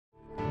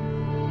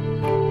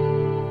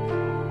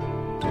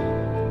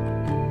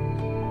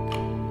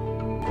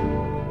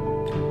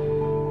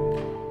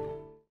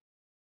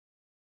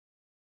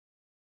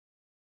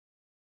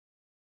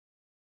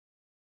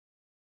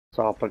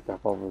So I picked up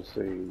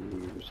obviously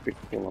a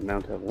respectable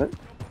amount of it.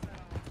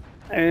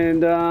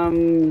 And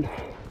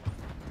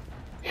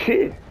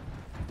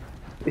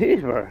yeah,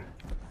 bro.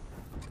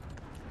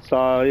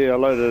 So yeah, I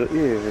loaded it,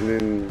 yeah, and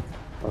then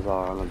I was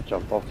like, I'm gonna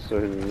jump off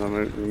soon, and I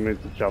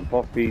meant to jump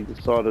off. He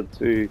decided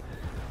to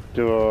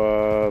do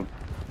a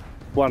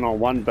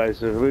one-on-one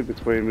basically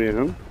between me and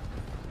him.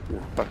 Yeah,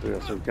 fuck, we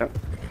got some cut.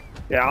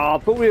 Yeah, I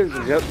thought we had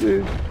some cut,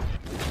 dude.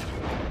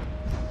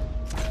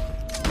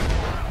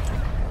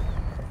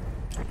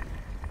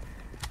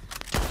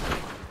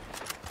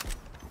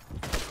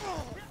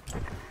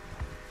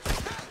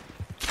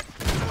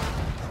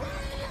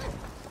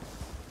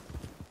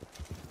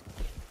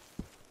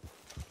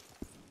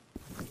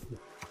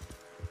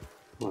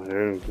 My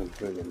hair is gonna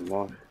freaking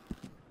life.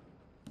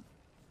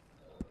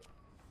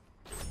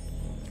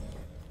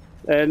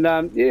 And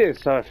yeah,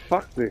 so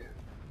fuck this.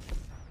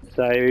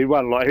 So he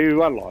won like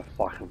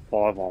fucking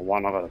 5-on-1.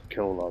 I got a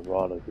kill like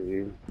right at the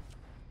end.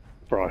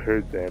 Bro, I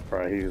heard that,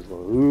 bro. He was like,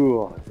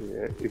 ooh,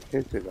 yeah, he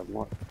kept it. I'm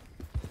like,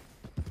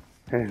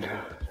 and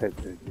that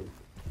dude,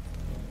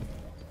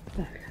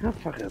 I can't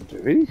fucking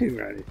do anything,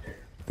 really.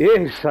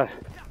 Yeah, so.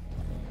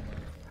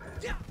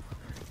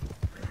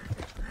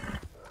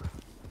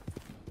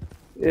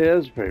 Yeah, it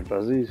was pretty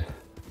buzzy.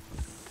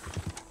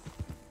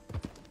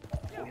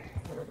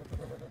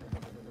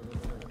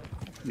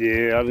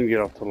 Yeah, I didn't get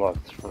off till like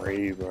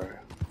 3, bro.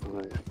 I'm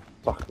like,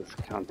 fuck this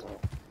cunt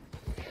off.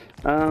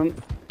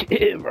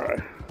 Yeah, bro.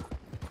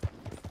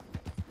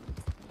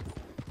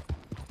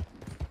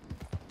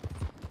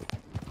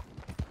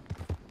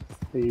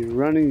 Are you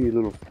running, you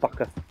little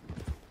fucker?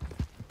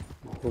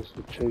 My horse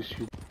will chase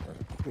you.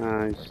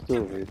 Ah, he's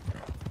still there.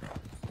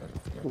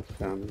 I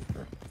found him.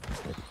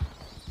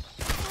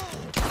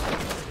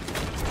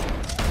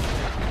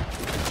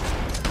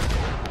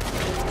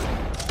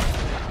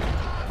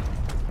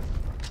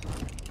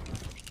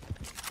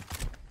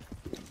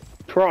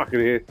 Crocking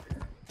here,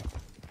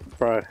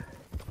 bro.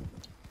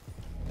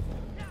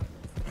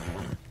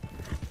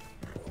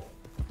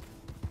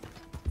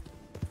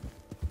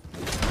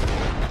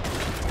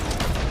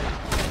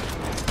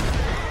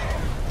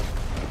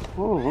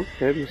 Oh,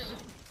 okay.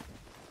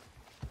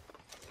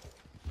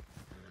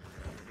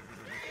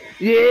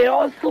 Yeah,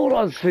 I thought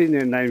I'd seen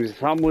their names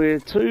somewhere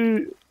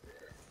too.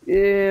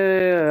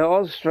 Yeah, I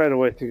was straight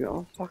away thinking,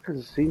 I've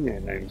fucking seen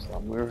their names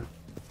somewhere.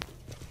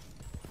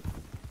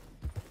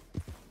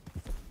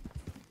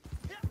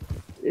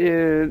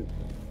 Yeah.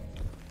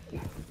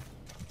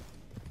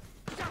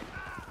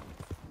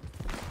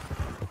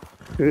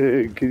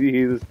 Can you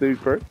hear this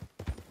dude, bro?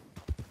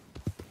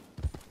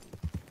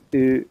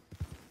 Yeah.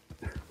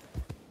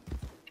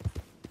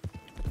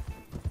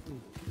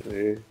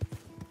 Yeah.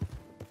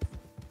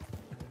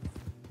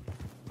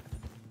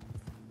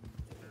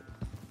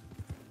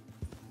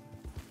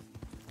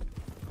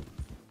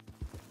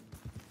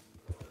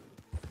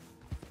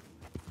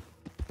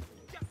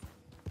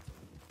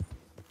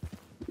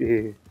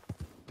 Yeah.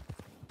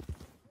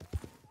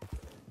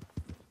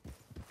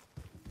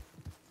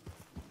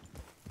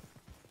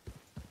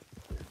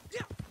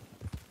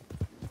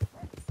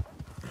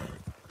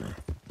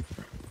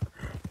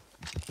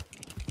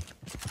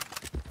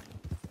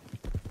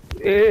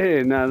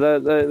 Yeah, no,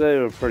 they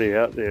were pretty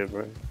out there,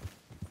 bro.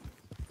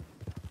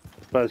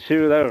 But they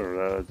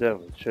were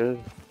definitely chill.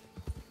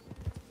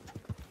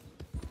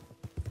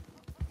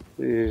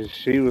 Yeah,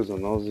 she was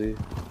an Aussie.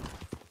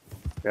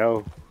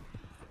 Yo.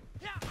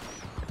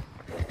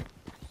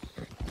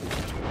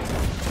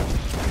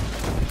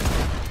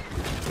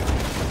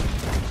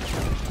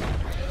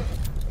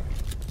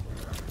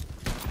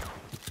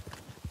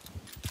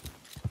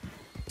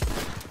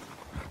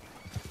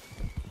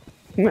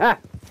 Nah.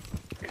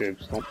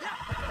 Curb stomp.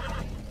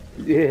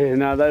 Yeah,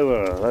 no, they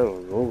were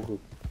all good.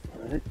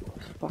 It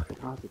was fucking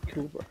hard to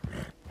kill, bro.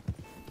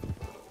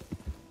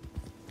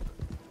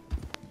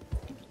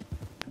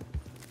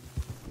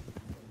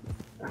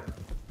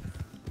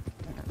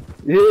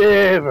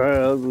 Yeah,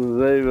 bro,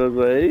 that was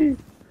the same.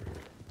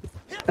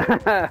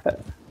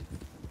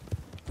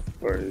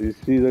 Bro, you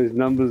see those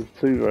numbers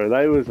too, bro?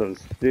 They were some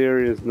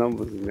serious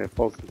numbers in their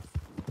posse.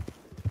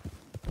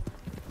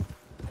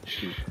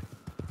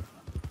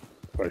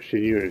 Bro, she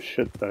knew her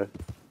shit though.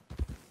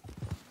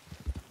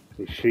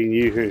 She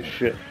knew her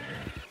shit.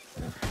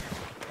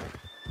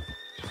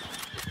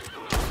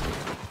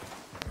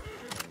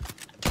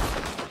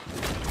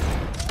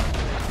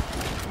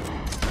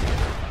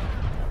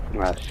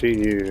 Nah, she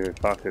knew her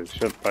fucking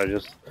shit, bro.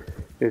 Just,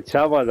 you could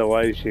tell by the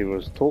way she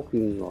was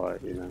talking,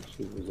 like, you know,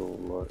 she was all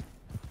like,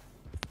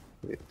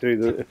 yeah, do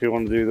this, if you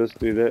want to do this,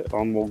 do that,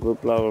 I'm all good,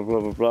 blah, blah, blah,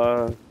 blah,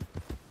 blah.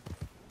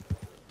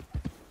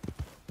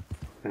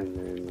 And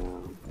then,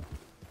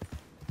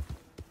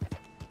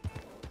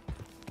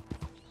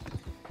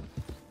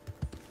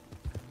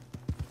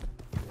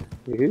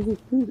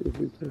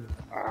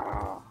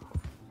 ah.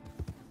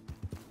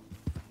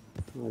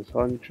 Nice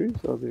hiding trees.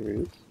 Oh, there he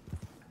is.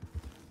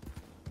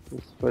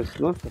 That's supposed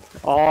to nothing.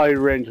 Oh, he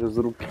ran to his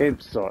little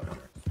campsite.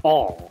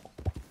 Oh.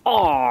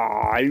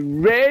 Oh, he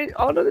ran.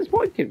 Oh, no, there's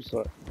my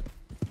campsite.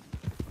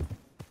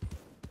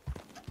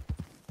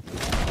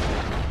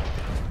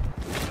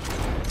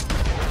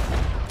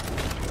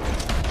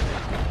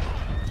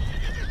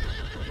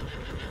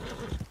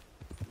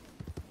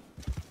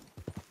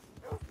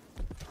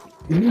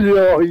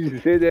 No, you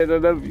said that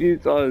a few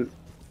times.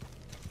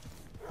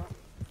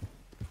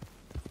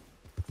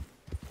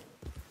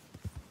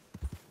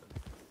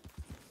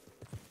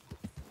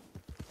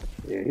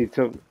 Yeah, he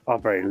took. Oh,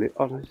 very lit.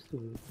 Oh, no,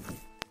 still.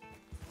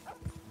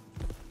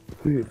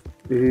 Yeah.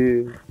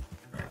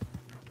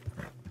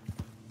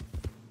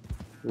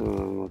 Oh,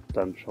 I'm not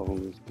done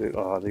trolling this dude.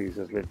 Oh, I think he's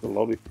just left the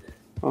lobby.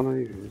 Oh, no,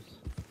 he is.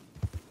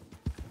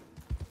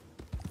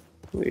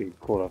 What, he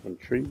caught up in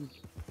trees?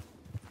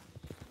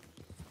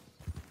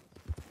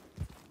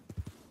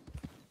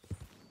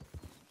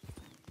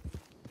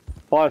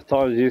 5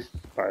 times, yes.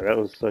 Bro, that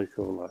was so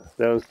cool. Like,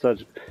 that was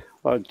such.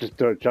 I'd just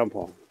do a jump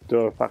on,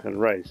 do a fucking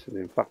race, and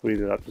then fuck, we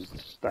ended up just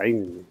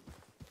staying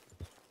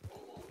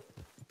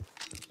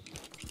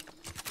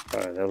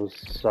there. Bro, that was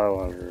so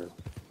unreal.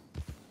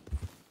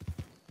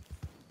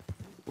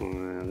 Oh,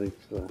 yeah, I think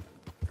so.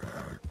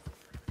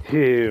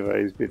 Yeah,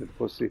 bro, he's been a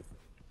pussy.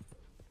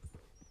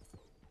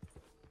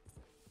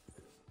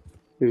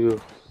 He's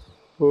like,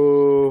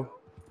 oh,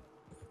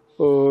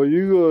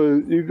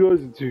 you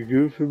guys are too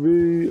good for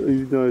me.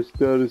 You know, I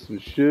started some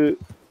shit.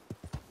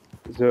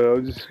 So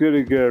I'm just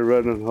gonna go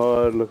running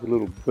hard like a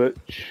little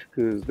bitch,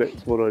 cause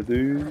that's what I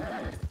do.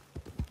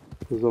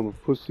 Cause I'm a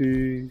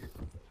pussy.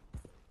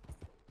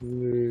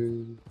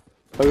 And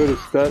I gotta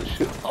start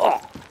shit. Oh,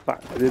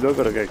 fuck. And then I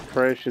gotta go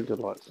crash into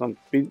like some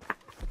fence.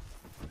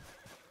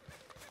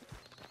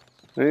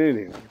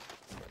 Anyway.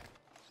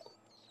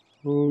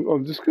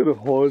 I'm just gonna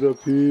hide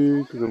up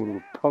here, cause I'm a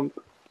little punk.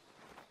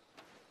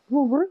 Come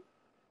on, bro.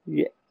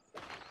 Yeah.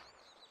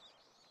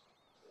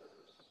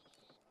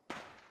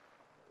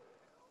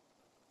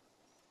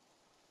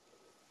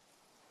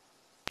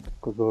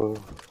 Cause oh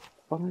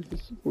no, the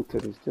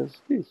simpleton is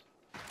downstairs.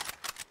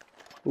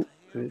 Oh,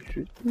 don't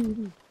shoot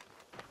me.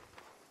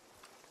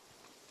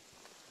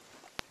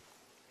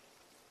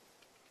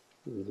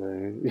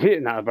 Yeah,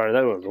 nah, bro,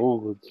 that was all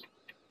good.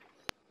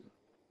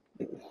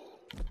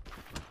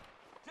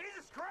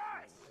 Jesus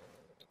Christ!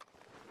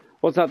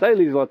 What's our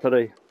dailies like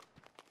today?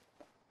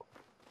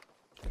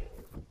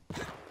 Oh,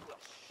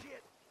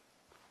 shit.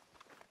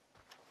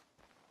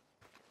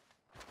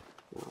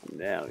 Oh,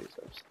 now he's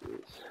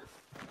upstairs.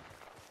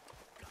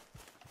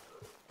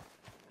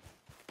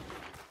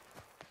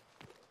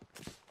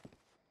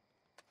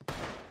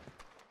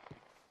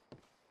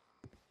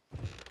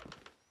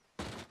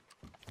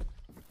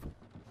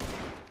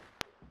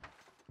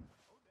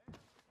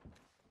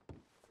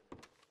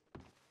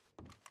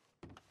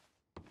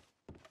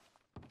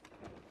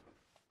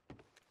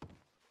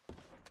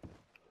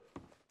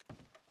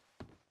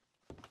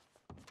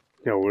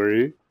 Yeah, where are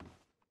you?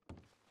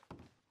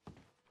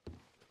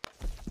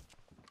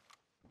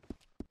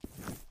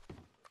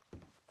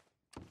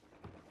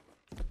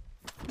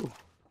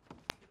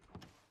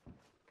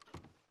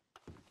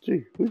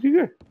 Gee, where'd you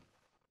go?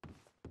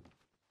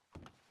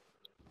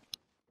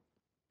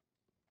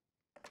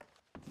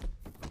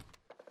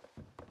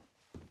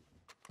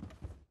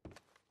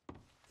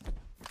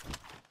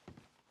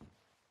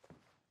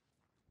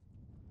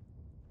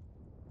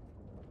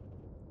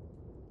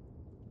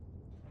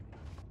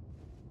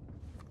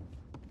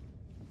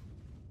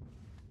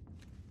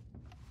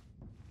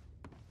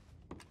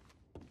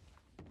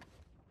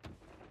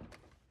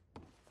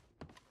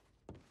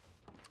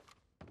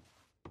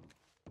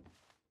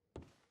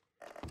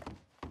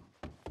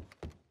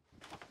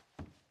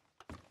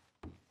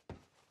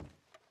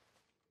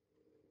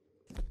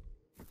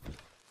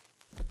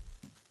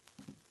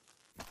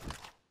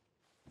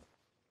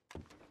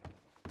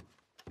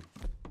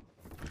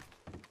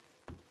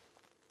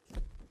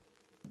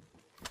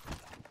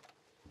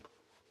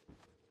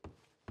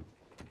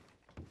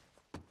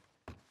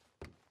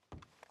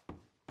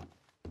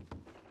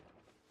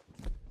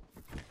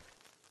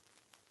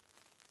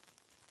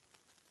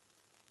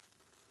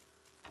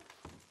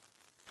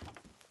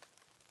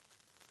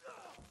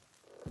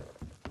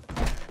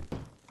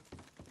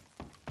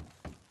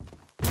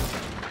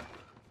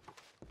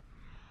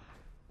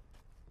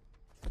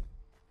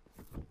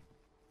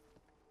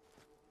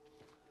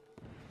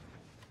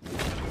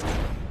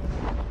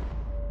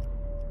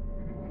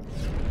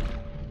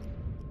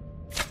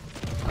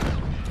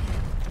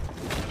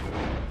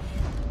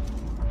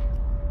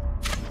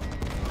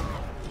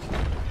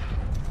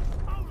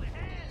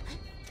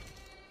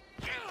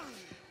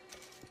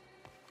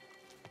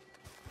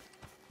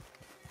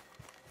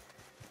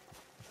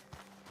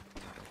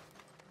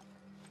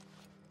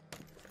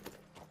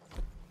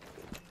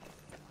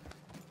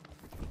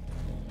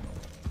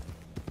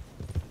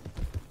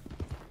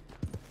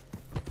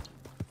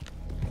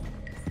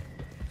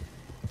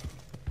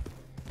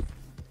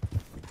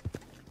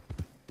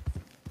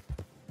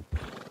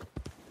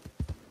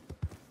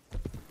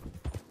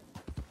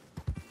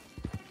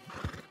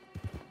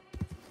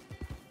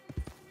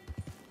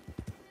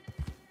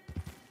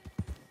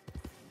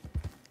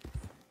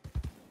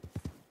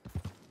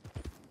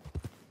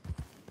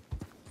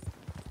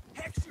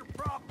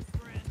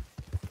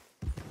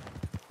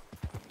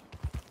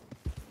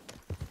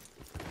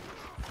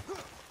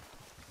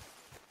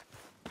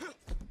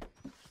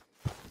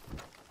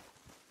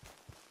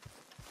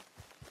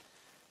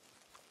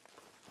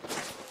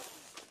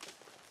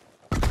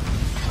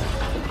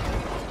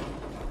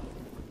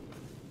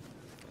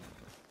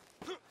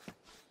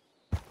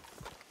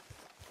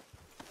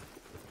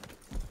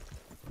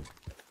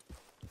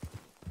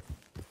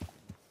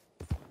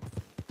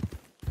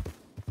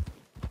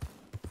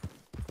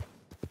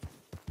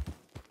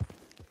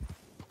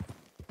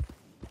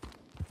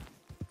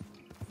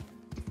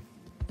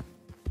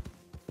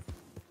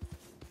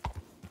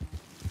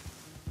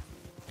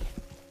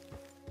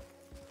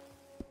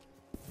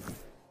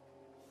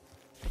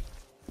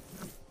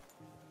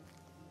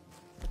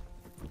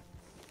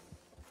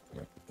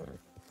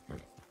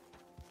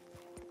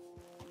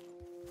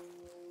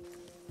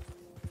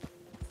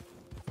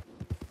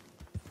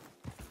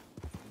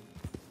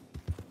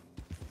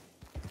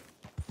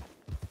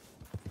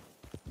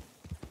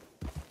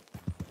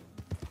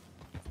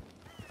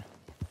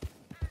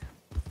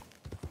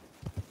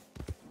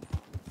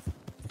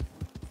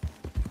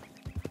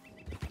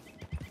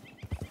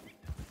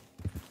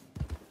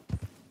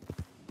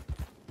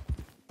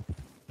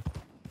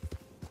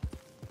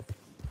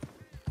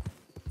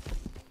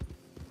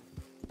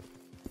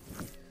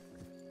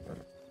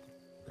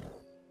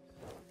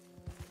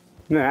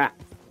 Nah.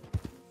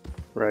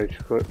 Rage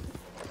quit.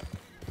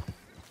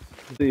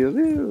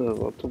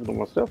 I'm talking to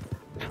myself.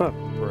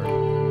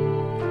 Right.